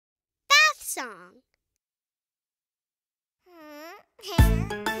song.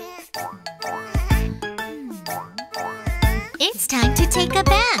 It's time to take a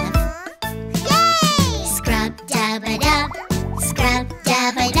bath. Yay! Scrub-dub-a-dub,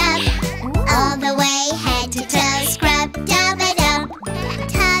 scrub-dub-a-dub, all the way head to toe. Scrub-dub-a-dub,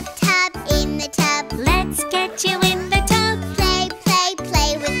 Tub, tub, in the tub. let's get you in the tub. Play, play,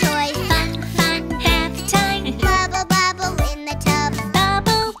 play with toys. Fun, fun bath time. Bubble, bubble in the tub.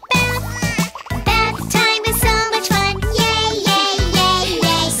 Bubble bath. Bath time is so much fun. Yay, yay, yay,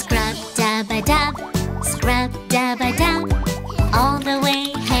 yay. Scrub-dub-a-dub, scrub-dub-a-dub, all the way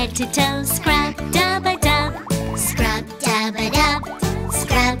head to toe. Scrub-dub-a-dub, scrub-dub-a-dub,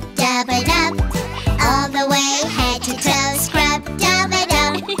 scrub-dub-a-dub, all the way head to toe.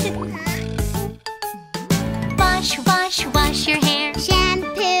 Scrub-dub-a-dub. Wash, wash, wash your hair.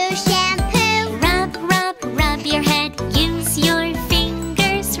 Shampoo, shampoo. Rub, rub, rub your head. Use your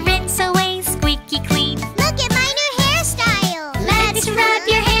fingers. Rinse away squeaky clean. Look at my new hairstyle. Let's rub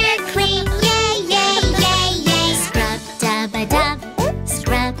your hair clean. Yay, yay, yay, yay. Scrub-dub-a-dub,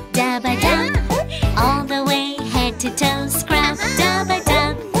 scrub-dub-a-dub, all the way head to toe.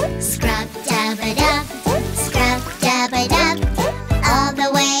 Scrub-dub-a-dub, scrub-dub-a-dub, scrub-dub-a-dub, all the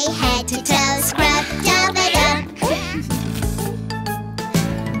way head to toe. Scrub-dub-a-dub.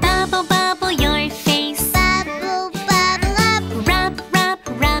 Bubble, bubble your face. Bubble, bubble up. Rub, rub,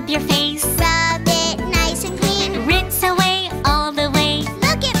 rub your face. Rub it nice and clean. Rinse away all the way.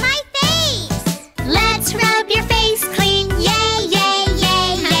 Look at my face. Let's rub your face clean. Yay, yay,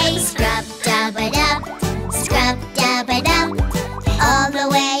 yay, yay. Scrub-dub-a-dub, scrub-dub-a-dub, all the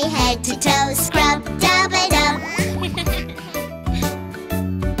way head to toe. Scrub-dub-a-dub.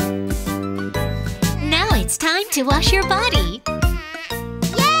 Now it's time to wash your body.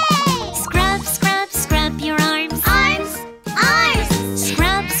 Yay! Scrub, scrub, scrub your arms. Arms, arms.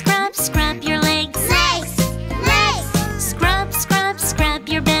 Scrub, scrub, scrub your legs. Legs, legs. Scrub, scrub, scrub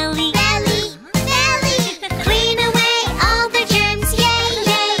your belly. Belly, belly. Clean away all the germs. Yay,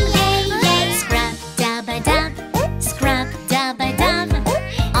 yay, yay, yay. Scrub-dub-a-dub, scrub-dub-a-dub,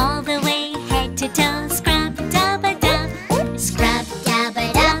 all the way head to toe. Scrub-dub-a-dub,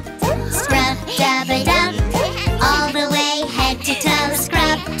 scrub-dub-a-dub, scrub-dub-a-dub, all the way head to toe.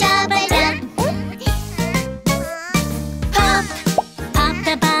 Scrub-dub-a-dub. Pop, pop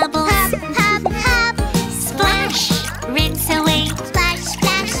the bubbles. Hop, hop, hop. Splash, rinse away. Splash,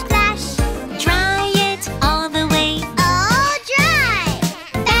 splash, splash. Dry it all the way. All dry.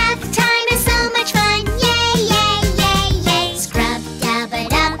 Bath time is so much fun. Yay, yay, yay, yay.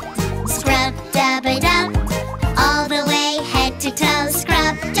 Scrub-dub-a-dub, scrub-dub-a-dub, all the way head to toe.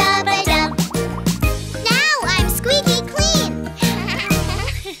 Scrub-dub-a-dub. Now I'm squeaky clean.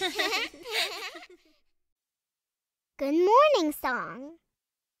 Good morning song.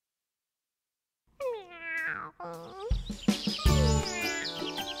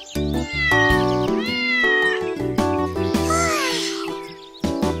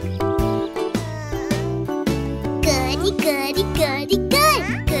 Goody, goody, goody, good.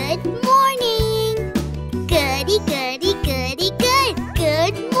 Good morning. Goody, goody, goody, good.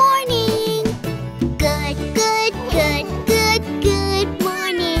 Good morning. Good, good, good, good, good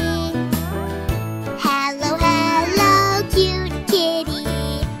morning. Hello, hello, cute kitty.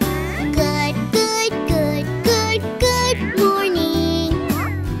 Good, good, good, good, good morning.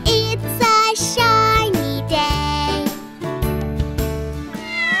 It's a shiny day.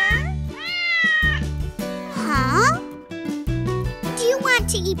 Huh? Do you want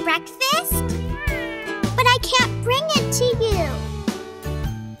to eat breakfast? But I can't bring it to you.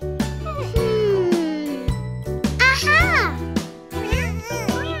 Aha!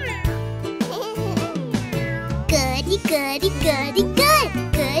 Goody, goody, goody, good.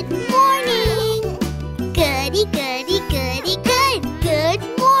 Good morning. Goody, goody, goody, good. Good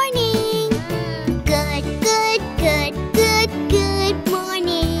morning. Good, good, good, good, good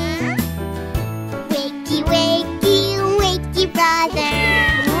morning. Wakey, wakey, wakey, brother.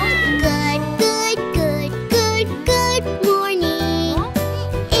 Good, good, good, good, good morning.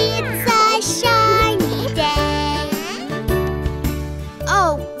 It's a shiny day.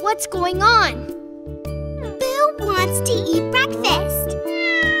 Oh, what's going on? Boo wants to eat breakfast.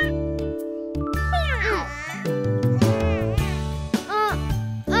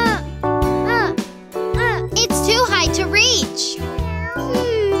 It's too high to reach.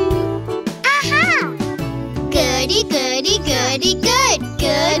 Aha! Goody, goody, goody, good.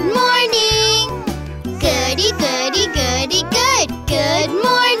 Good morning. Goody, goody, goody, good. Good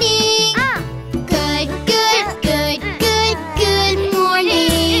morning. Good, good, good, good, good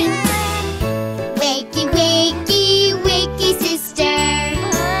morning.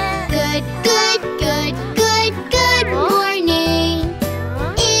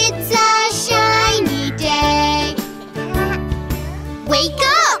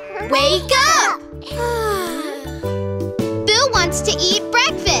 eat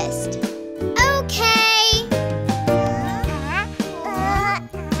breakfast. Okay.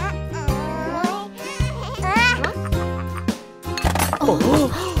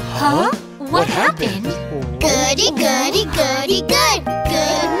 Huh? What happened? Goody, goody, goody, good.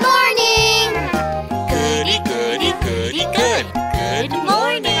 Good morning. Goody, goody, goody, good. Good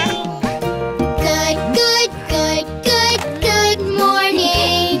morning. Good, good, good, good, good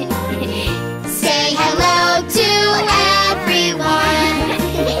morning. Say hello to everyone.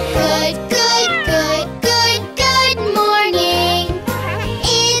 Good, good, good, good, good morning.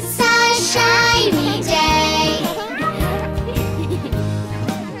 It's a shiny day.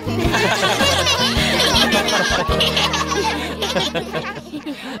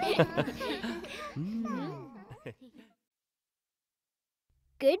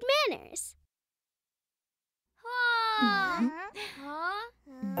 Good manners.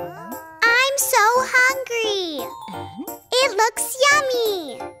 I'm so hungry. It looks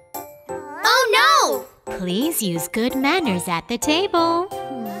yummy. Oh no! Please use good manners at the table.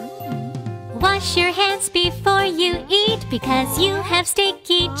 Wash your hands before you eat because you have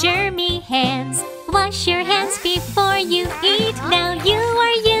sticky, germy hands. Wash your hands before you eat. Now you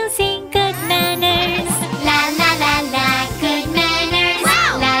are using good manners. La la la la, good manners.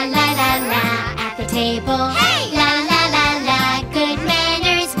 Wow! La la la la, at the table. Hey! La la la la, good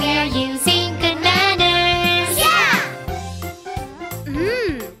manners. We're using good manners. Yeah!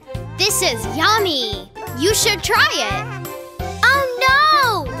 This is yummy. You should try it. Oh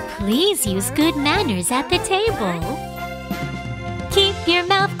no! Please use good manners at the table. Keep your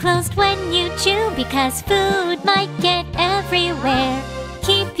mouth closed when you chew because food might get everywhere.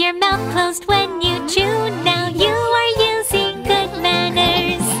 Keep your mouth closed when you chew. Now you are using good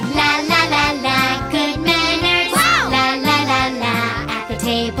manners. La la la la, good manners. Wow! La la la la, at the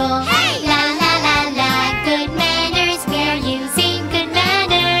table. Hey! La la la la, good manners. We're using good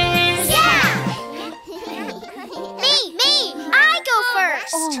manners. Yeah! Me! I go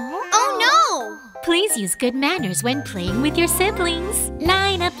first. Oh no! Please use good manners when playing with your siblings.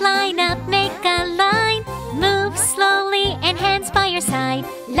 Line up, make a line. Move slowly and hands by your side.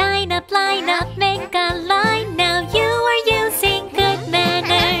 Line up, make a line. Now you are using good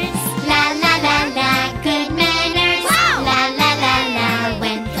manners. La la la la, good manners. Wow! La la la la,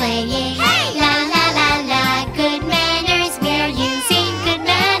 when playing. Hey! La la la la, good manners. We're using good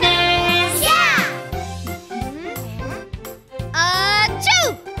manners. Yeah! Achoo!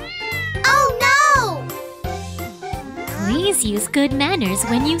 Oh no! Please use good manners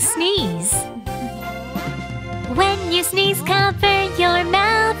when you sneeze. When you sneeze, cover your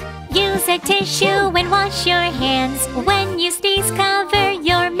mouth. Use a tissue and wash your hands. When you sneeze, cover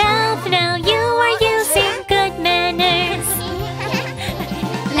your mouth. Now you are using good manners.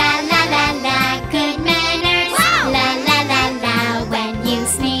 La la la la, good manners. Wow! La la la la, when you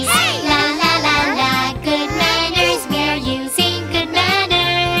sneeze. Hey! La la la la, good manners. We're using good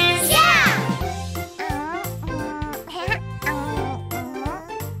manners. Yeah!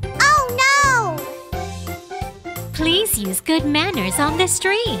 Oh no! Please use good manners on the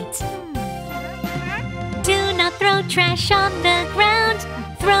street. Do not throw trash on the ground.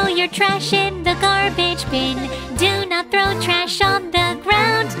 Throw your trash in the garbage bin. Do not throw trash on the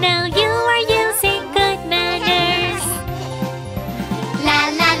ground. Now you are using good manners. La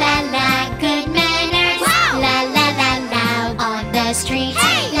la la la, good manners. Wow! La la la la, on the street.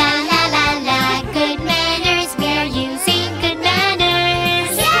 Hey! La la la la, good manners. We're using good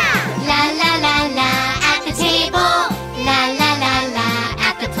manners. Yeah! La la la la, at the table. La la la la,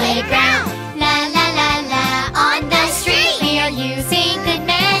 at the playground. La la la la, on the street. We are using good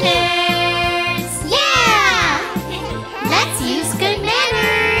manners. Yeah! Let's use good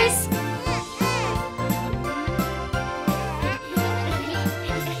manners.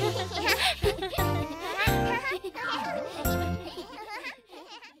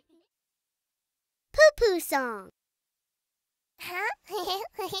 Poo-poo song. Ouchie,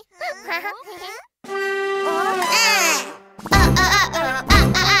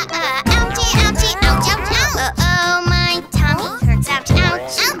 ouchie, ouch, ouch, ouch. Oh, my tummy hurts, ouch,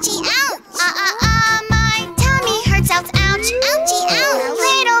 ouch. Ouchie, ouch. My tummy hurts, ouch, ouch. Ouchie, ouch. A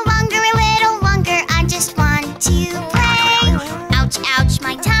little longer, I just want to play. Ouch, ouch,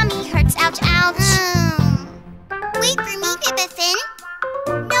 my tummy hurts, ouch, ouch. Wait for me, Pippin.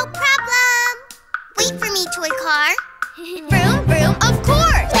 No problem. Wait for me, toy car. Vroom, vroom, of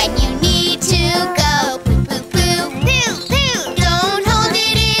course! When you need to go poo poo poo poo poo, don't hold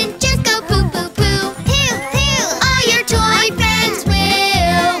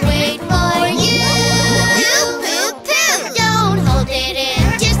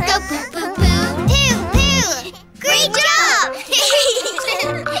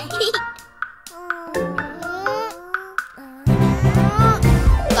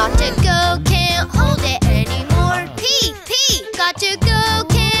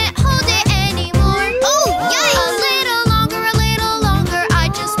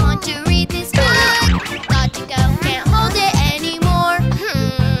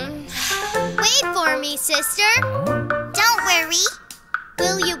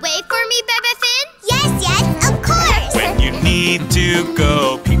to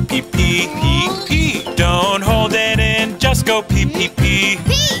go pee pee pee pee pee. Don't hold it in, just go pee pee pee.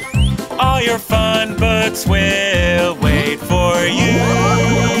 All your fun books will wait for you.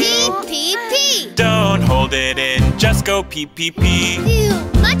 Pee, pee, pee. Don't hold it in, just go pee pee pee.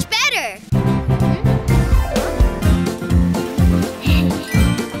 Phew, much better.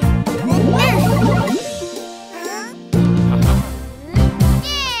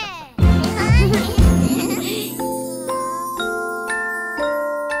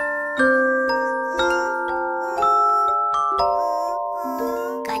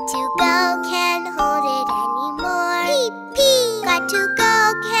 Got to go, can't hold it anymore. Pee pee. Got to go,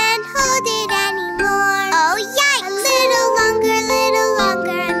 can't hold it anymore. Oh yikes! A little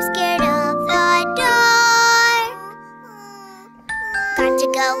longer, I'm scared of the dark. Got to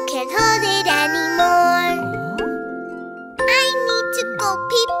go, can't hold it anymore. I need to go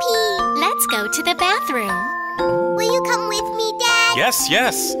pee pee. Let's go to the bathroom. Will you come with me, Dad? Yes,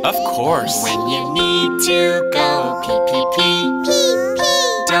 yes, of course. When you need to go pee pee pee, Pee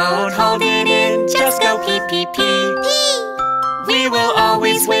pee. don't hold it in, just go pee pee pee. Pee. We will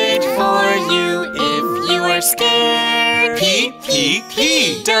always wait for you if you are scared. Pee pee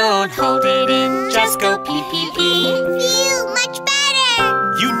pee. Don't hold it in, just go pee pee pee. Phew, much better.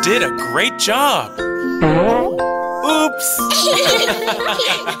 You did a great job. Oops.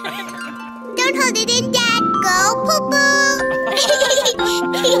 Don't hold it in, Dad. Go poo-poo.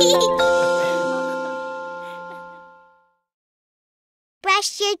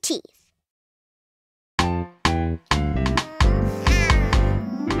 Brush your teeth.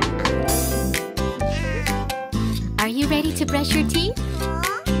 Are you ready to brush your teeth?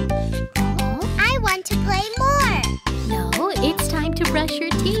 I want to play more. No, it's time to brush your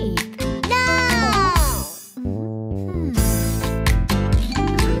teeth. No.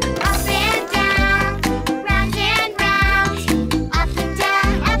 Up and down, round and round. Up and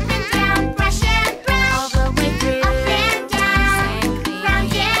down, brush and brush. All the way through. Up and down,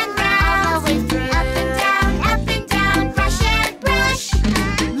 round and round. All the way through. Up and down, brush and brush.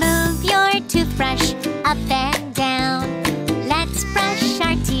 Move your toothbrush up and down. Let's brush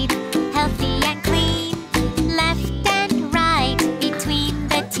our teeth healthy and clean. Left and right between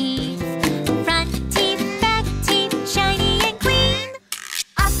the teeth. Front teeth, back teeth, shiny and clean.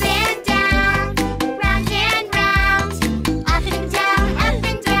 Up and down, round and round. Up and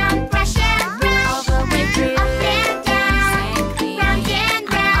down, brush and brush. All the way through. Up and down, round and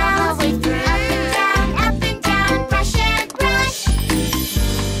round. All the way through. Up and down, brush and brush.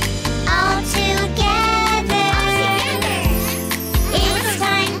 All together. It's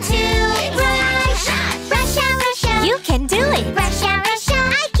time to brush. Brush out, brush out. You can do it. Brush out, brush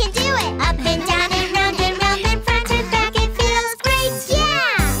out. I can do it. Up and down and round and front and back. It feels great,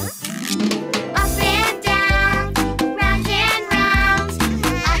 yeah. Up and down, round and round.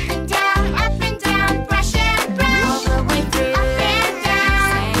 Up and down, brush and brush. All the way through. Up and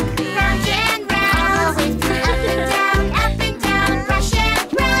down, round and round. All the way through. Up and down, brush and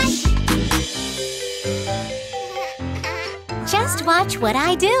brush. Just watch what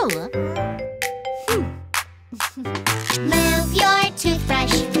I do. Move your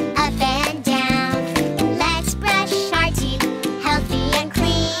toothbrush up and down. Let's brush our teeth healthy and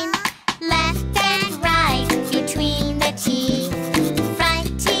clean. Left and right between the teeth.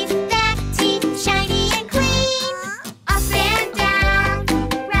 Front teeth, back teeth, shiny and clean. Up and down,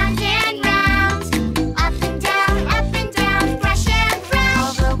 round and round. Up and down, brush and brush.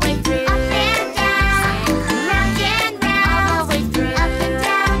 All the way through. Up and down, round and round. All the way through. Up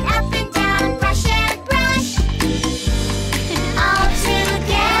and down, brush and brush. All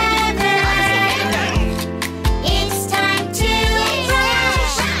together, it's time to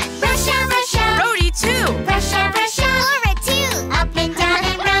brush. Brush out, brush out. Brody too. Brush out, brush out. Laura too. Up and down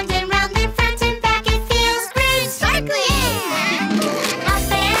and round and front and back. It feels great, sparkling.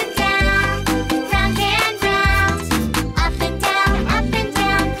 Up and down, round and round. Up and down,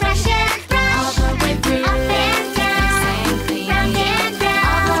 brush and brush. All the way through. Up and down, round and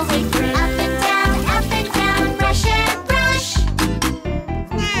round. All the way through. Up and down, brush and brush.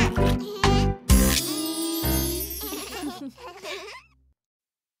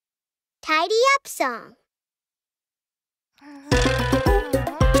 Tidy up song.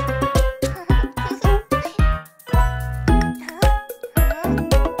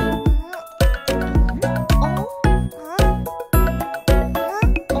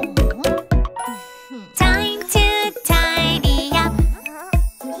 Time to tidy up.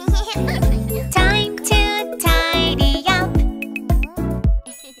 Time to tidy up.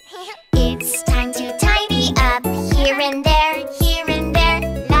 It's time to tidy up here and there,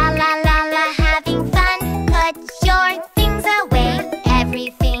 la la la la, having fun.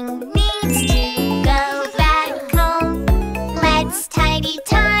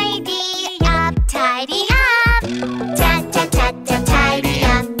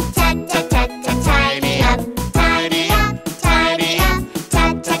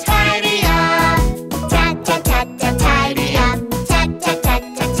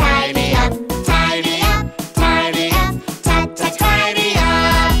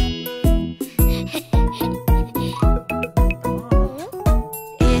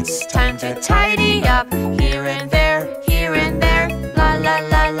 It's time to tidy up. Here and there, here and there. La la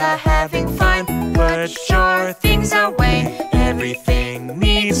la la, having fun. Put your things away. Everything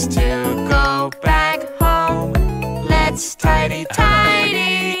needs to go back home. Let's tidy,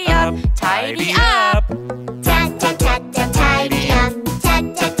 tidy up, tidy up. Tat tat tat tat, tidy up.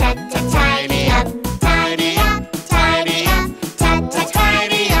 Tat tat tat tat, tidy up. Tidy up, tidy up. Tat tat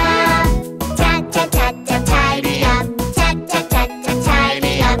tidy up. Tat tat tat tat, tidy up. Tat tat tat tat,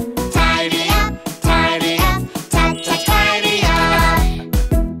 tidy up. Tidy up, tidy up. Tat tat tidy up.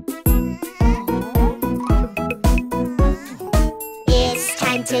 It's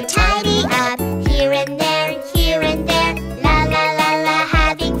time to tidy up. Here and there, here and there. La la la la,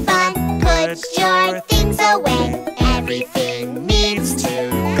 having fun. Put your things away. Everything needs to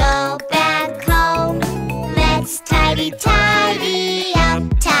go back home. Let's tidy, tidy up,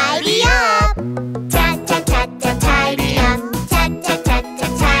 tidy up. Tat tat tat tat, tidy up. Tat tat tat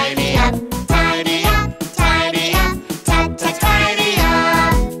tat, tidy up. Tidy up, tidy up. Tat tat tidy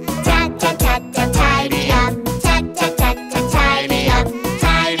up. Tat tat tat tat, tidy up. Tat tat tat tat, tidy up.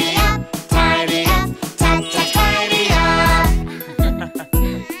 Tidy up, tidy up. Tat tat tidy up.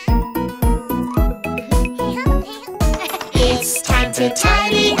 It's time to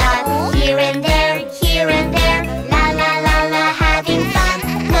tidy up. Here and there, here and there. La la la la, having fun.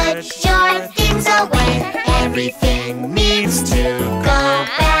 Put your things away. Everything needs to go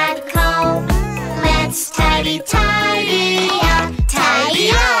back home. Let's tidy, tidy up,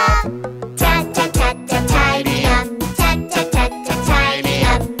 tidy up. Tat tat tat tat, tidy up. Tat tat tat tat, tidy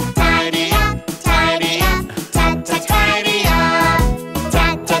up. Tidy up, tidy up. Tat tat tidy up.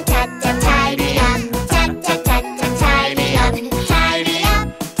 Tat tat tat tat, tidy up. Tat tat tat tat, tidy up. Tidy up,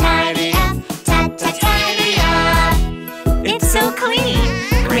 tidy up. Tat tat tidy up. It's so clean.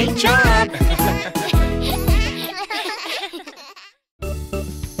 Great job.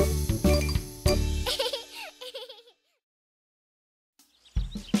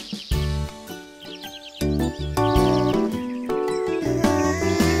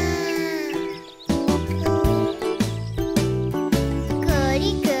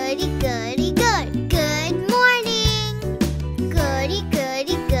 Goody, goody, goody, good. Good morning. Goody,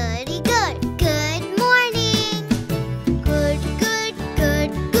 goody, goody, good. Good morning. Good, good, good,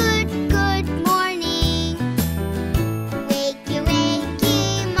 good, good morning. Wakey, wakey,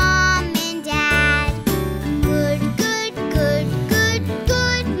 Mom and Dad. Good, good, good, good,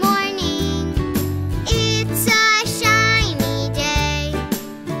 good morning. It's a shiny day.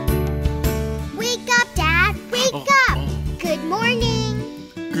 Wake up, Dad, wake up. Good morning.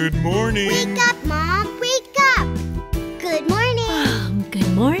 Good morning. Wake up, Mom, wake up. Good morning.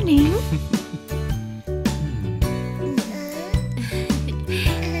 Good morning.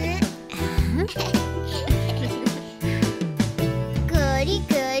 Goody,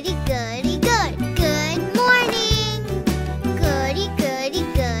 goody, goody, good. Good morning. Goody, goody,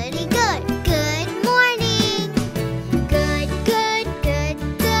 goody, good. Good morning. Good, good, good,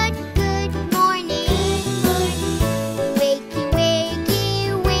 good, good morning. Wakey, wakey,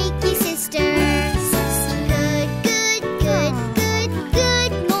 wakey, sisters. Good, good, good, good,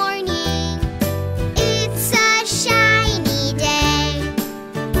 good morning. It's a shiny day.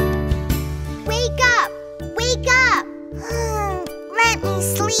 Wake up, wake up. Let me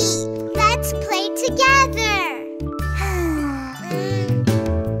sleep. Let's play together.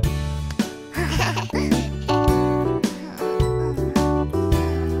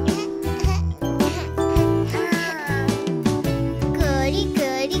 Goody,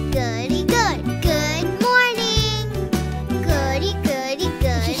 goody, goody, good. Good morning. Goody, goody,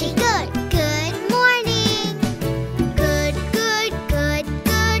 goody, good. Good morning. Good, good, good,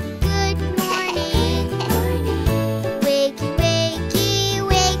 good, good morning. Wakey, wakey,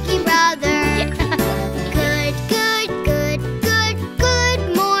 wakey, brother. Good, good, good, good, good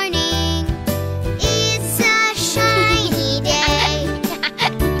morning. It's a shiny day.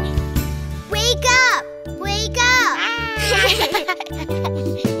 Wake up, wake up.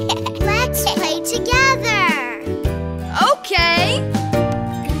 Let's play together. Okay.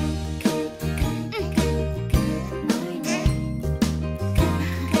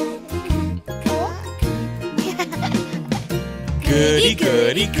 Goody,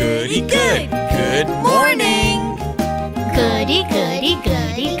 goody, goody, good. Good morning. Goody, goody,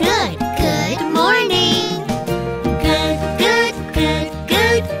 goody, good. Good morning. Good, good, good,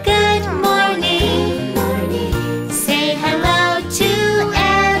 good, good morning. Say hello to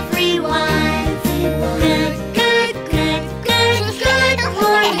everyone. Good, good, good, good, good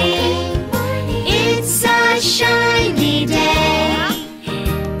morning. It's a shiny day.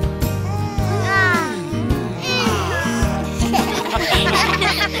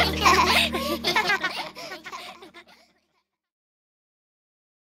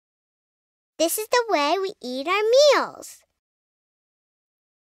 This is the way we eat our meals.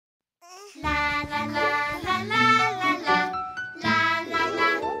 La la la la la la la. La la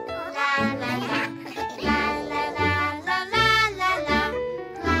la la la la. La la la la la la la.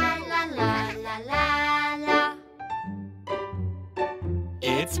 La la la la la la.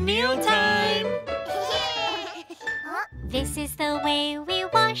 It's mealtime. This is the way we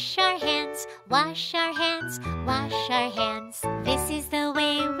wash our hands, wash our hands, wash our hands. This is the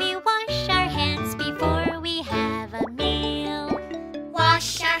way we wash our hands before we have a meal.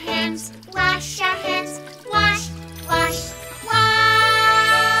 Wash our hands, wash our hands, wash, wash,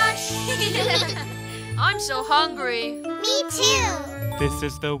 wash. I'm so hungry. Me too. This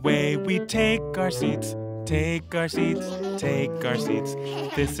is the way we take our seats, take our seats, take our seats.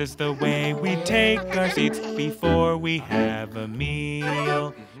 This is the way we take our seats before we have a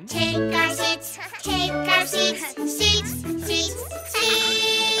meal. Take our seats, seats, seats,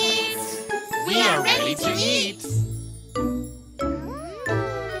 seats. We are ready to eat.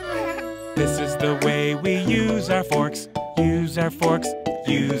 This is the way we use our forks, use our forks,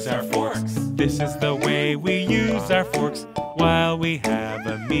 use our forks. This is the way we use our forks while we have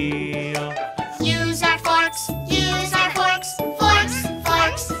a meal. Use our forks, forks,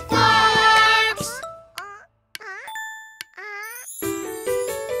 forks, forks.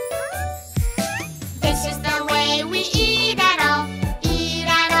 This is the way we eat at all, eat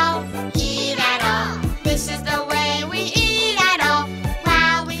at all, eat at all. This is the way we eat at all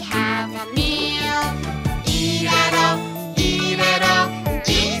while we have a meal. Eat at all, eat at all,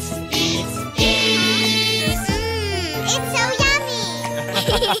 eat, eat, eat. It's so yummy.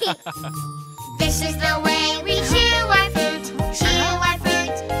 This is the way we chew our food, chew our food,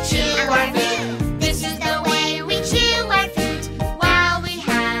 chew our food. This is the way we chew our food while we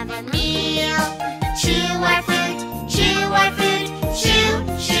have a meal. Chew our food, chew our food, chew,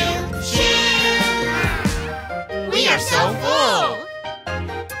 chew, chew. We are so full.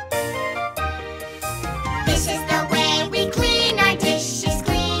 This is the way we clean our dishes,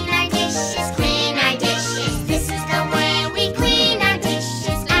 clean our dishes, clean our dishes. This is the way we clean our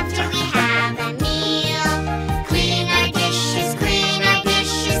dishes after we have a meal. Clean our dishes, clean our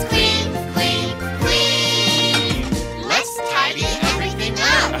dishes, clean, clean, clean. Let's tidy everything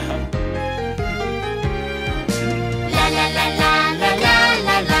up. La la la la la la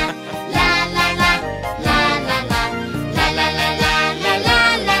la la. La la la la la la. La la la la la la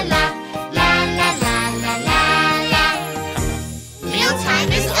la la. La la la la la la.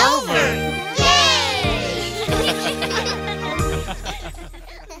 Mealtime is over. Yay!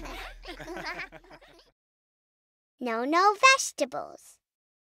 No vegetables.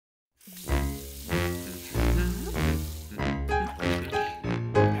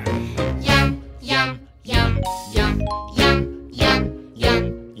 Yum, yum, yum, yum, yum, yum, yum,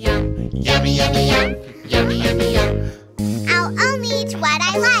 yum. Yummy, yummy, yum, yummy, yummy, yum. I'll only eat what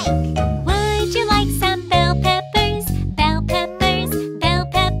I like. Would you like some bell peppers? Bell peppers, bell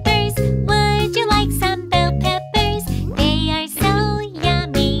peppers. Would you like some bell peppers? They are so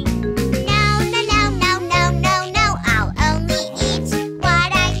yummy. No, no, no, no, no, no, no. I'll only eat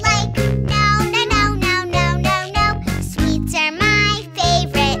what I like. No, no, no, no, no, no, no. Sweets are my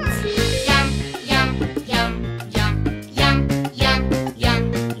favorite. Yum, yum, yum, yum, yum, yum, yum,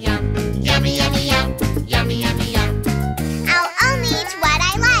 yum. Yummy, yummy, yum, yummy, yummy, yum. I'll only eat what I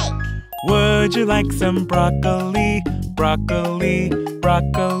like. Would you like some broccoli, broccoli,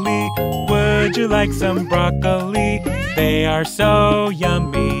 broccoli? Would you like some broccoli? They are so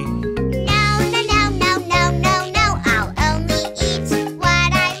yummy. No, no, no, no, no, no, no. I'll only eat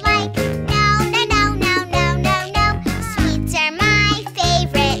what I like. No, no, no, no, no, no, no. Sweets are my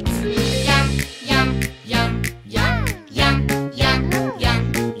favorite. Yum, yum, yum, yum, yum, yum, yum,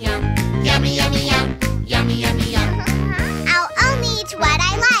 yum. Yummy, yummy, yum, yummy, yummy, yum. I'll only eat what I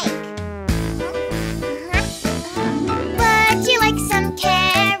like. Would you like some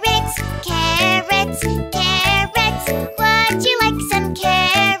carrots, carrots, carrots? Would you like some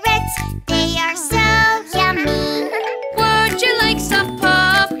carrots? They are so yummy. Would you like some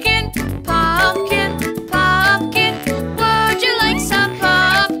pumpkin? Pumpkin, pumpkin. Would you like some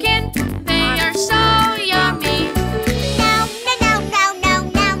pumpkin? They are so yummy. No, no, no, no, no,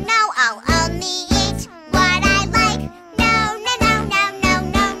 no, no. I'll only eat what I like. No, no, no, no, no,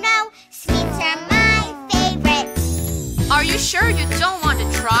 no, no. Sweets are my favorite. Are you sure you don't want to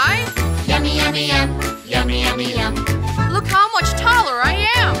try? Yummy, yummy, yum. Yummy, yummy, yum. Look how much taller I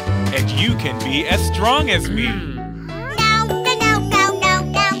am. And you can be as strong as me. No, no, no, no, no,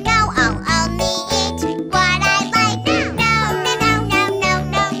 no, no. I'll only eat what I like. No, no, no, no, no,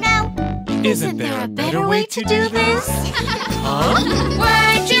 no, no. Isn't there a better way to do this?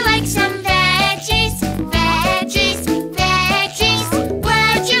 Would you like some veggies? Veggies, veggies.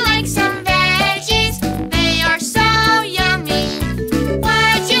 Would you like some veggies? They are so yummy.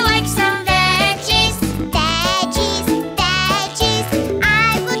 Would you like some veggies? Veggies, veggies.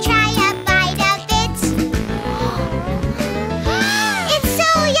 I will try a bite of it. It's so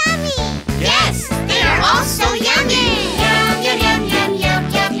yummy. Yes, they are all so yummy. Yum, yum, yum, yum, yum,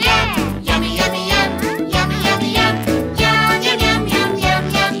 yum, yum. Yummy, yummy, yum. Yummy, yummy, yum. Yum, yum, yum, yum, yum,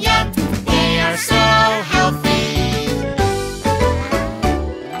 yum, yum. They are so healthy.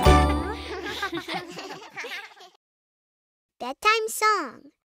 Bedtime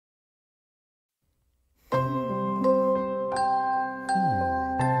song.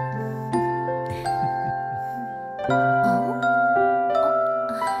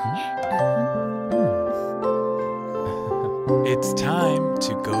 It's time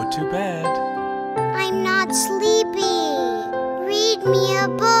to go to bed. I'm not sleepy. Read me a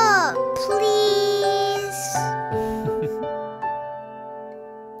book, please.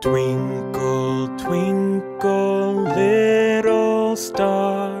 Twinkle, twinkle, little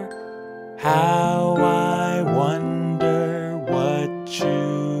star, how I wonder what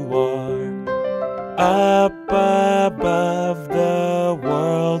you are. Up above the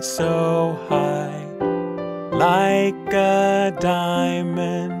world so high, like a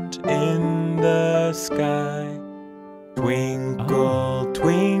diamond in the sky. Twinkle,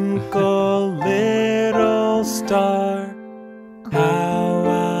 twinkle, little star, how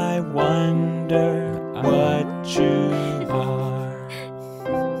I wonder what you are.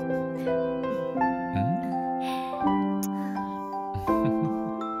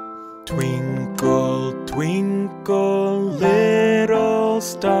 Twinkle, twinkle, little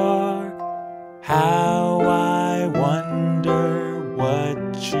star, how I wonder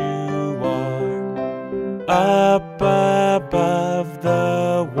what you are. Up above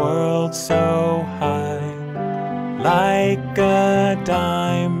the world so high, like a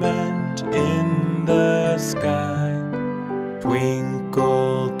diamond in the sky.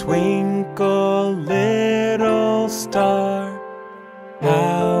 Twinkle, twinkle, little star,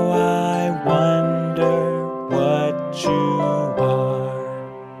 how I wonder what you are.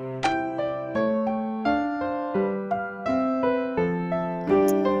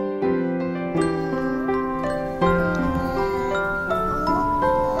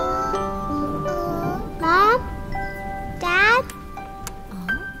 Mom? Dad?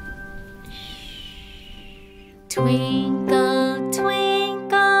 Twinkle,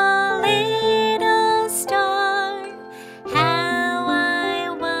 twinkle, little star, how I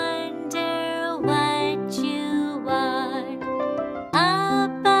wonder what you are.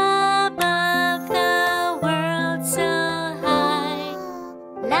 Up above the world so high,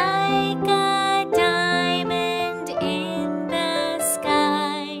 like a diamond in the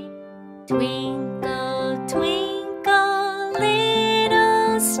sky. Twinkle, twinkle,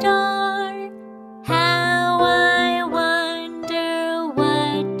 little star, how I wonder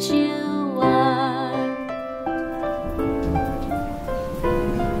what you are.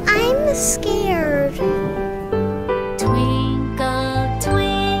 I'm scared. Twinkle,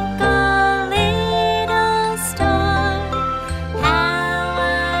 twinkle, little star, how I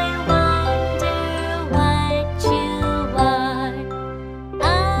wonder what you are.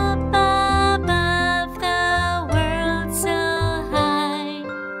 Up above the world so high,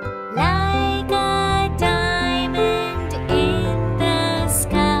 like a diamond in the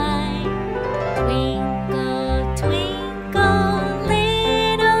sky. Twinkle, twinkle,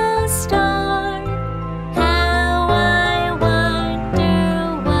 little star, how I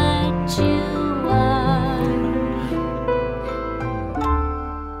wonder what you are.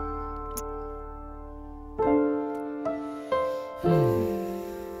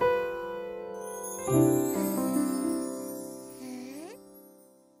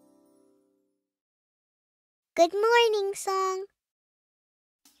 Good morning song.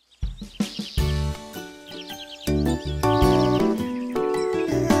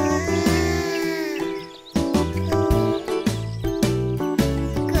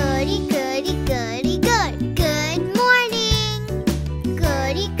 Goody, goody, goody, good. Good morning.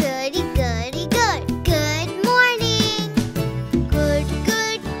 Goody, goody, goody, good. Good morning. Good,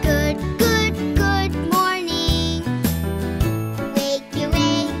 good, good, good, good morning. Wakey,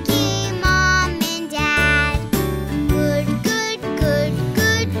 wakey, Mom and Dad. Good, good,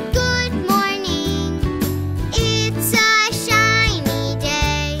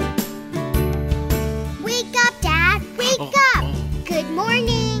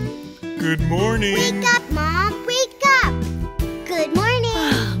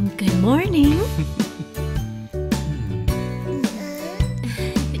 morning.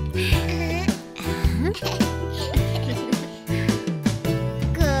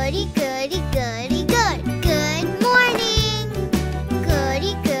 Goody, goody, goody, good. Good morning.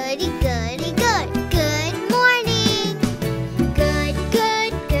 Goody, goody, goody, good. Good morning. Good,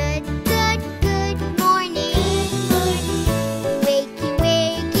 good, good, good, good morning. Wakey,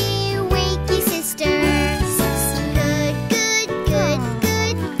 wakey, wakey, sisters. Good, good, good,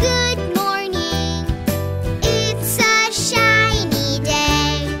 good, good morning. It's a shiny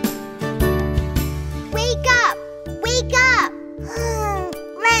day. Wake up! Wake up!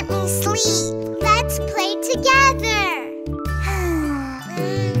 Let me sleep. Let's play together.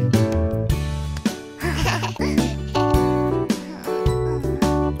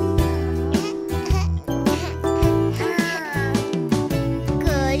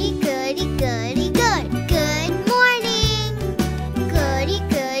 Goody, goody, goody, good. Good morning. Goody,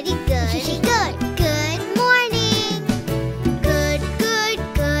 goody, goody, good. Good morning. Good, good,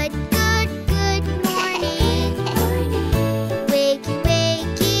 good, good, good morning. Wakey,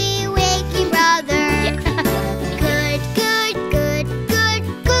 wakey, wakey, brother. Good, good, good, good,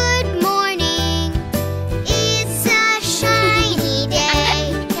 good morning. It's a shiny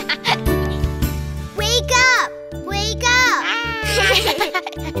day. Wake up! Wake up!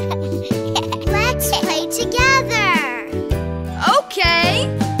 Let's play together. Okay.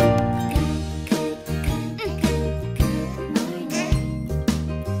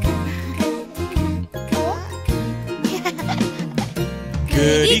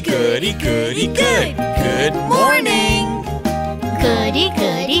 Goody, goody, goody, good. Good morning. Goody,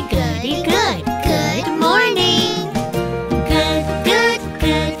 goody, goody, good. Good morning. Good, good,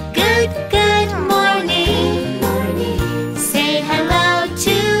 good, good, good morning. Say hello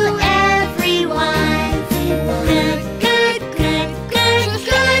to everyone. Good, good, good, good,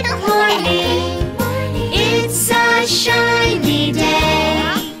 good morning. It's a shiny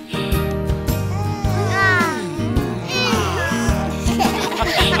day.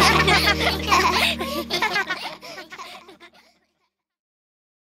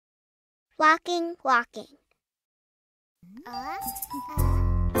 Walking, walking.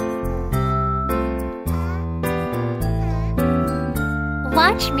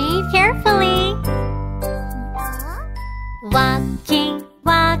 Watch me carefully. Walking,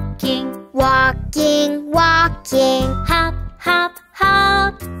 walking, Walking, walking. hop, hop,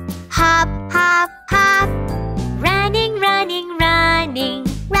 hop. Hop, hop, hop. Running, running, running.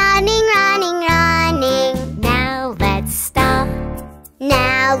 Running, running, running. Now let's stop.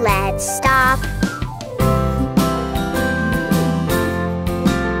 Now let's stop.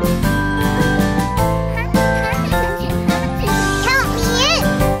 Count me in.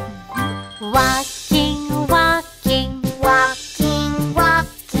 Walking, walking, Walking,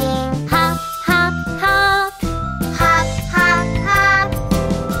 walking. hop, hop, hop. Hop, hop, hop.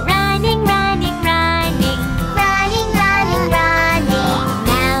 Running, running, running. Running, running, running.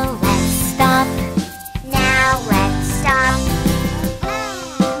 Now let's stop. Now let's stop.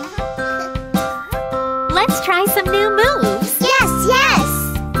 Let's try some new moves. Yes, yes.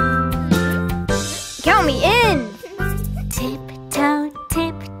 Count me in. Tiptoe,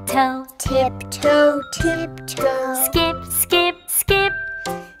 tiptoe. Tiptoe, tiptoe. Skip, skip, skip.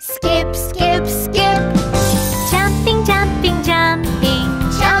 Skip, skip, skip. Jumping, jumping, jumping.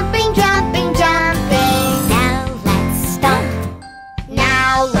 Jumping, jumping, jumping. Now let's stop.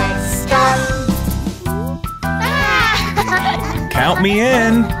 Now let's stop. Count me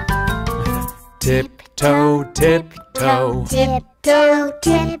in. Tiptoe, tiptoe. Tiptoe,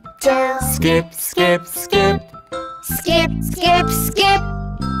 tiptoe. Skip, skip, skip. Skip, skip, skip.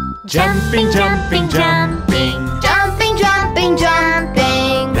 Jumping, jumping, jumping. Jumping, jumping,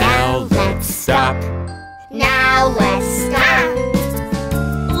 jumping. Now let's stop. Now let's stop.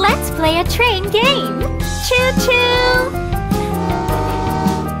 Let's play a train game. Choo choo.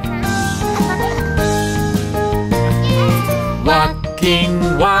 Walking,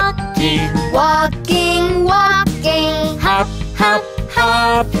 walking. Walking, walking. Hop, hop,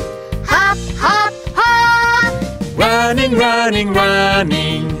 hop. Hop, hop, hop. Running, running,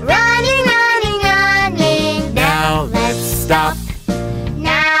 running. Running, running, running. Now let's stop.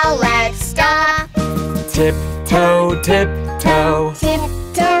 Now let's stop. Tiptoe, tiptoe.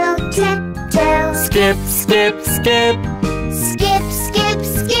 Tiptoe, tiptoe. Skip, skip, skip. Skip, skip,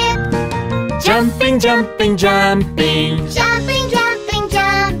 skip. Jumping, jumping, jumping. Jumping, jumping,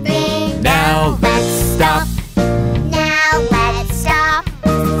 jumping. Now let's stop. Now let's stop.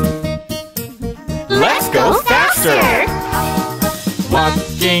 Let's go faster.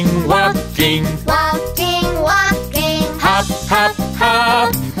 Walking, walking. Walking, walking. Hop, hop,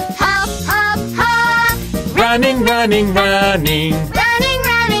 hop. Hop, Running, running, running. Running,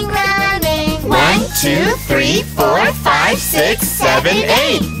 running, running. 1, 2, 3, 4, 5, 6, 7,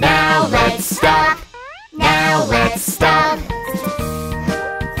 8. Now let's stop. Now let's stop.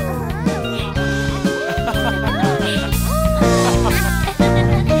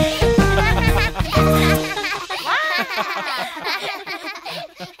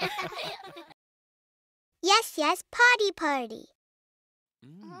 Yes, yes, potty party.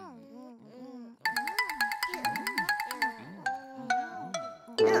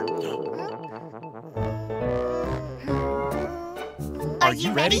 Are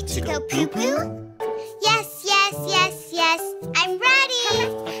you ready to go poo-poo? Yes, yes, yes, yes. I'm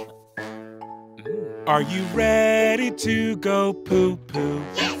ready. Are you ready to go poo-poo?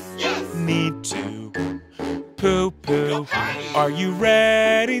 Yes, yes. Need to poo-poo. Are you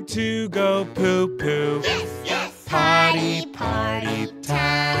ready to go poo-poo? Yes, yes. Potty, party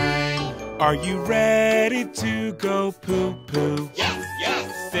time. Are you ready to go poo-poo? Yes,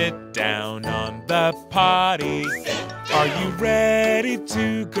 yes. Sit down on the potty. Are you ready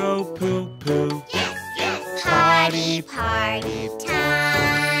to go poo-poo? Yes, yes. Potty, party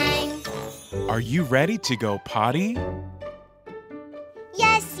time. Are you ready to go potty?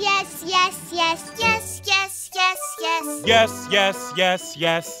 Yes, yes, yes, yes, yes, yes, yes, yes. Yes, yes, yes,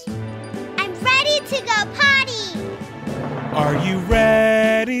 yes. I'm ready to go potty. Are you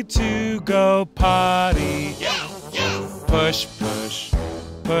ready to go potty? Yes, yes. Push, push,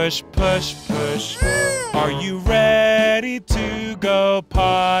 push, push, push. Are you ready to go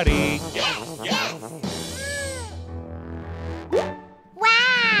potty? Yes, yes.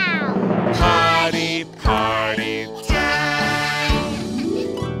 Wow! Potty, party. Time.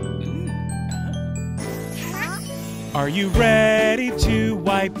 Are you ready to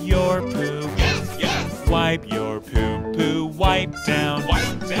wipe your poo? Yes, yes. Wipe your poo-poo, wipe down.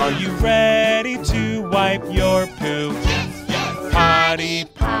 Are you ready to wipe your poo? Yes, yes. Potty,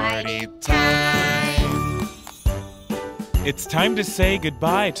 party time. It's time to say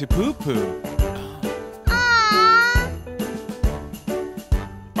goodbye to poo-poo. Aww.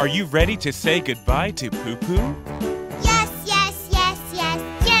 Are you ready to say goodbye to poo-poo? Yes, yes, yes, yes,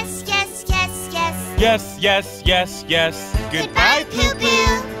 yes, yes, yes, yes. Yes, yes, yes, yes. Goodbye,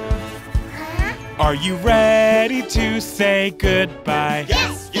 poo-poo. Are you ready to say goodbye?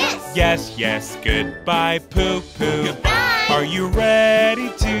 Yes, yes. Yes, yes, goodbye, poo-poo. Goodbye. Are you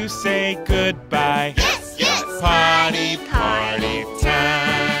ready to say goodbye? Yes, yes. Potty, party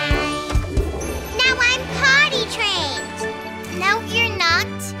time. Now I'm potty trained. No, you're not.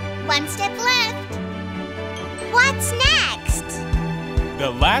 One step left. What's next? The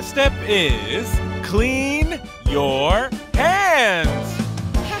last step is clean your hands.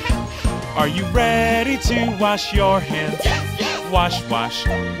 Are you ready to wash your hands? Yes, yes. Wash, wash,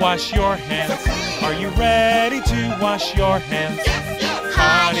 wash your hands. Are you ready to wash your hands? Yes, yes.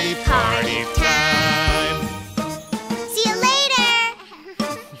 Potty, party time. See you later.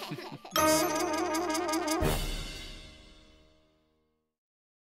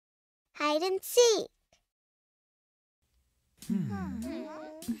 Hide and seek.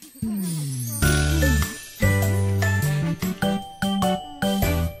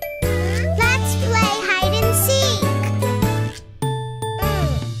 Let's play hide and seek.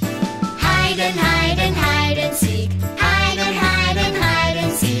 Hide and hide and hide and seek. Hide and hide and hide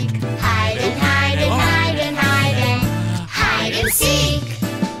and seek. Hide and hide and hide and hide and hide and seek.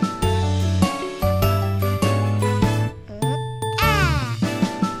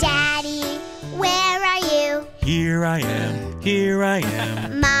 Daddy, where are you? Here I am, here I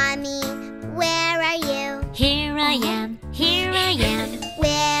am. Mommy,